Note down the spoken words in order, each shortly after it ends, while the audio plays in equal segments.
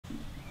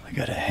I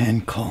got a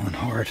hen calling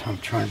hard. I'm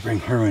trying to bring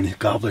her in.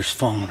 Gobbler's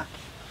phone.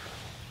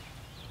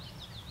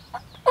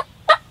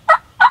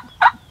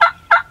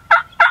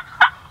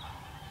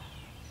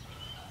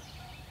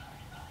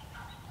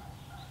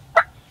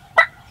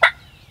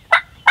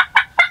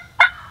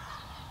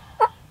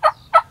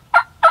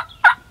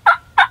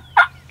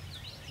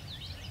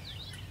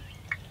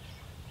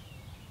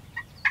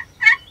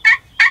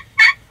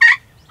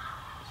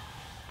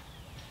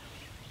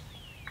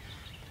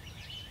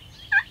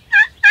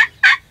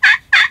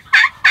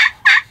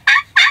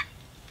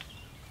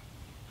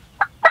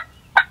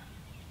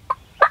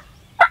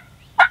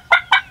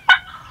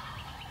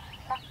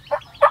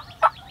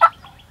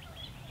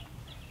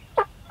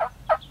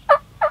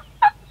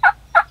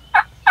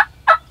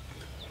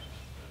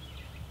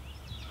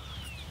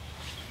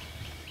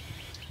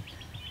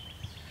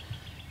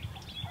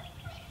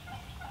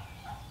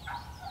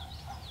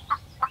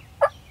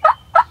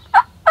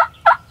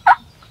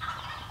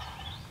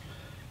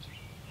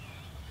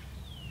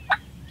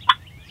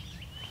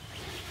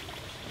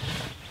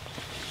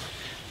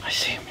 I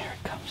see him, here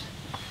it comes.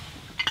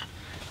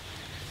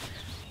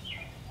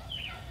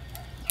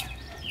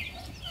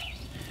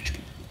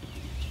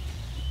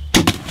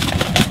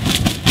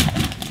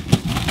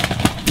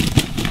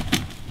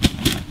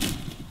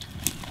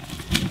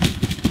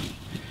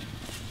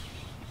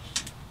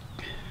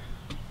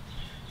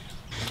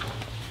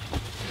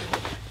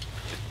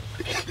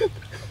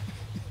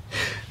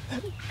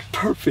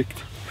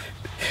 Perfect.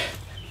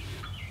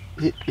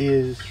 It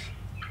is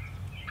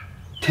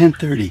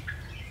 10:30.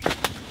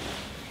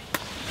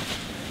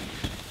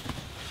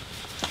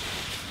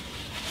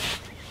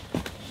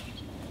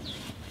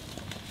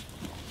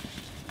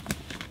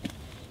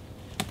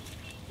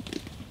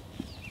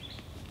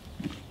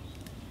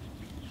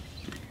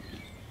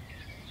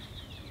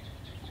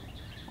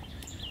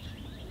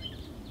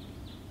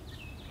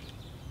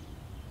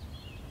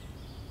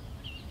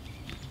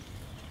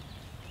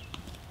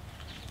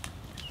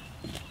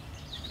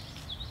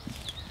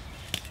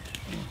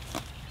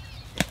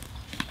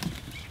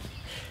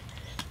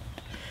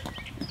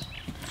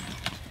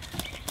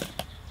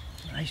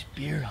 Nice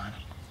beard on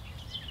him.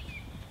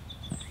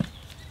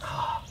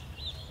 Oh.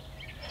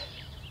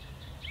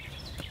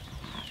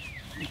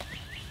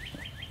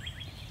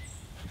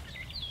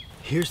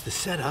 Here's the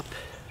setup.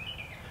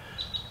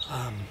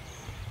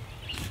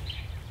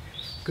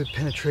 Good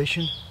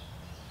penetration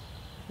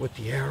with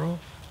the arrow.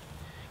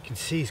 You can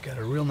see he's got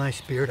a real nice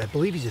beard. I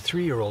believe he's a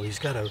 3-year-old. He's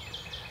got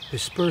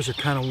his spurs are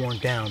kind of worn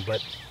down,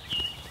 but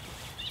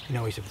you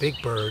know, he's a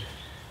big bird.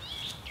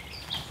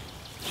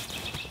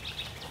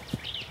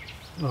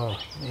 Oh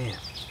man.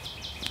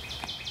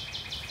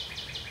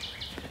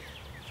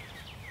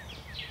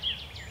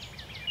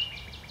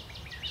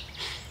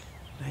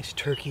 Nice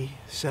turkey.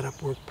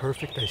 Setup worked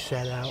perfect. I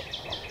sat out.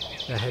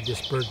 I had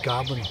this bird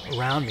gobbling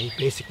around me,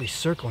 basically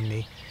circling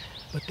me,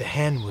 but the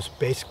hen was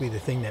basically the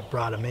thing that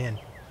brought him in.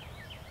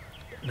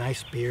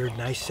 Nice beard,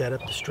 nice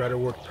setup. The strutter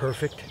worked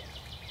perfect.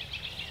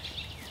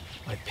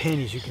 My pin,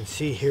 as you can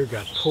see here,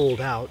 got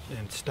pulled out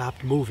and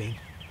stopped moving,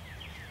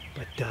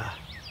 but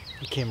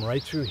he came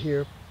right through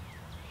here.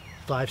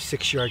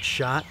 5-6 yard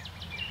shot.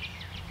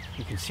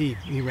 You can see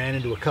he ran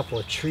into a couple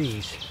of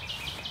trees,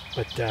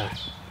 but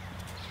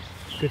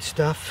good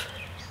stuff.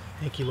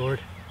 Thank you, Lord.